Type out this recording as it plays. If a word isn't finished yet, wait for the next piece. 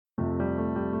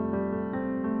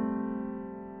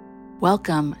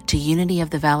Welcome to Unity of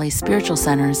the Valley Spiritual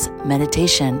Center's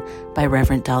meditation by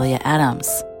Reverend Dahlia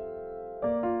Adams.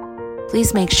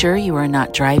 Please make sure you are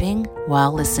not driving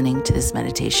while listening to this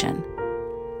meditation.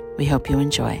 We hope you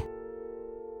enjoy.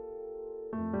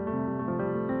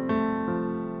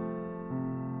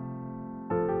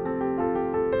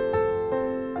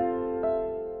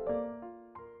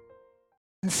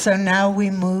 And so now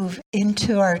we move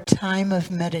into our time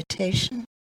of meditation.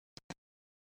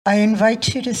 I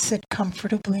invite you to sit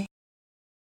comfortably.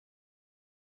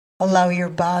 Allow your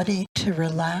body to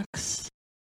relax.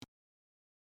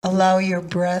 Allow your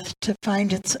breath to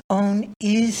find its own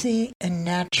easy and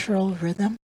natural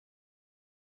rhythm.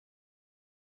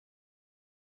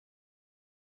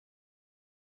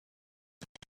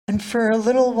 And for a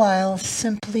little while,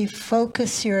 simply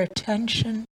focus your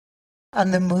attention on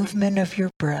the movement of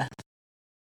your breath.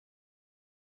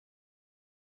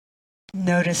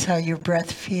 Notice how your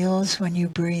breath feels when you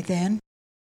breathe in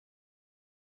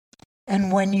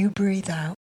and when you breathe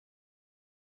out.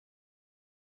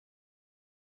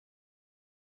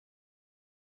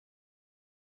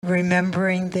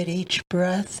 Remembering that each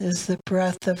breath is the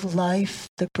breath of life,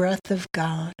 the breath of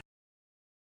God.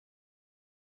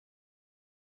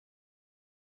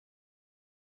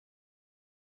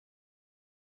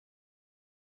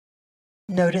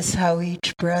 Notice how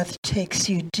each breath takes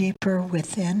you deeper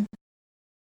within.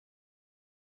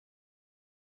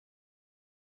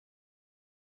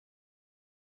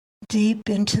 Deep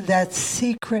into that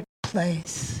secret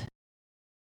place,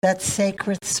 that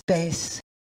sacred space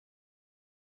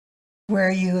where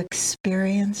you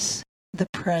experience the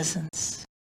presence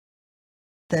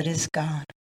that is God.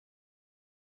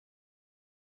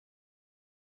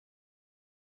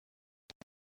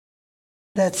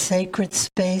 That sacred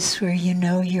space where you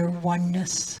know your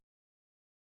oneness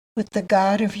with the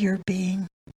God of your being.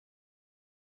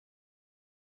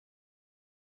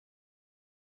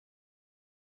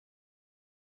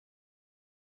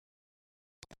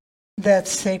 That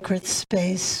sacred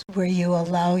space where you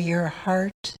allow your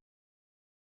heart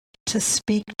to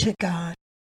speak to God.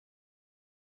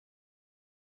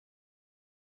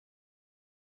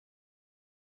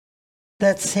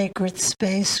 That sacred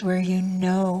space where you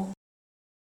know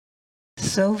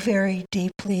so very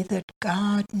deeply that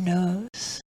God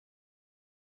knows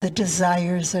the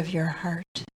desires of your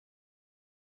heart.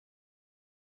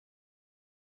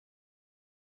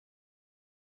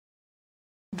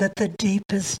 That the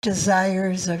deepest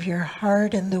desires of your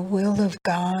heart and the will of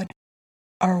God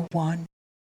are one.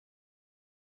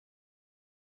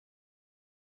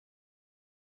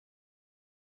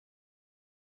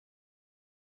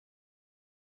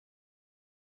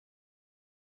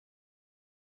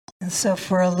 And so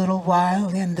for a little while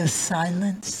in the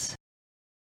silence,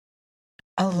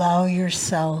 allow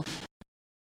yourself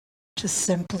to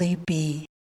simply be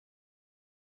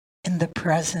in the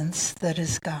presence that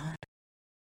is God.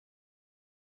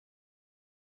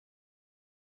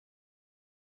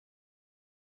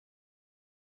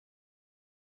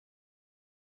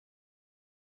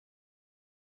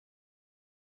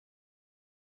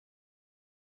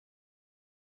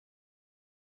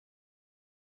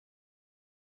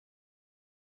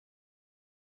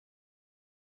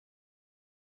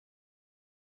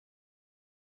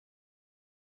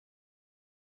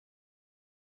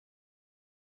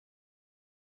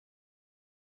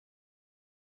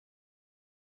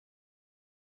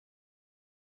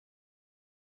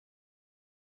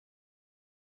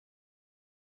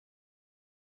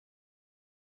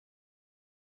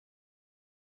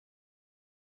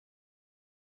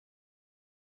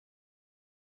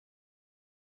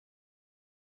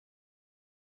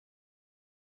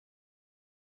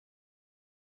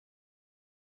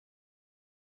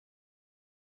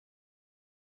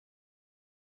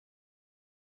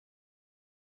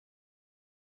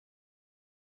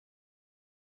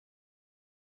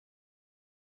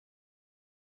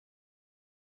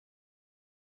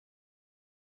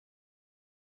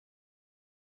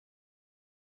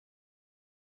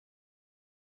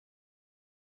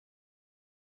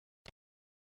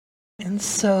 And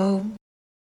so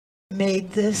may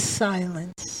this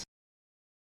silence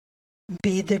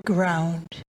be the ground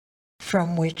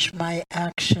from which my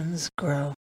actions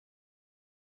grow.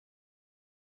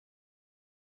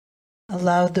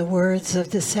 Allow the words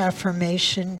of this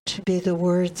affirmation to be the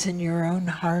words in your own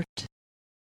heart.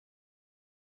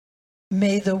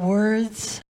 May the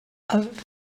words of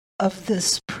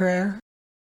this prayer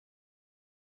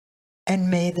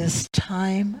and may this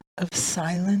time of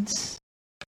silence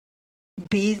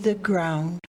be the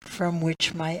ground from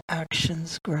which my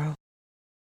actions grow.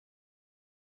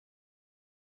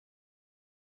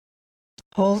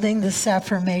 Holding this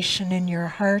affirmation in your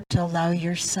heart, allow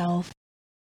yourself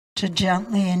to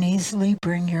gently and easily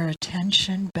bring your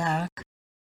attention back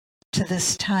to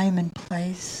this time and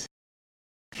place.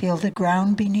 Feel the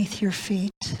ground beneath your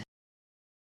feet.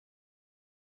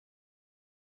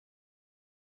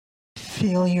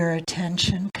 Feel your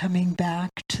attention coming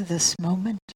back to this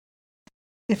moment.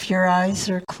 If your eyes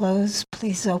are closed,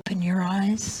 please open your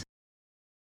eyes.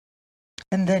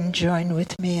 And then join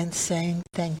with me in saying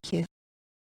thank you.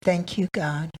 Thank you,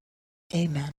 God.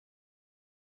 Amen.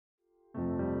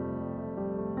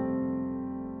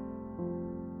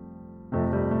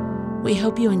 We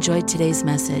hope you enjoyed today's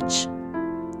message.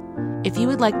 If you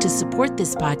would like to support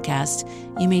this podcast,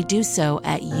 you may do so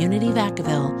at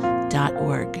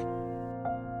unityvacaville.org.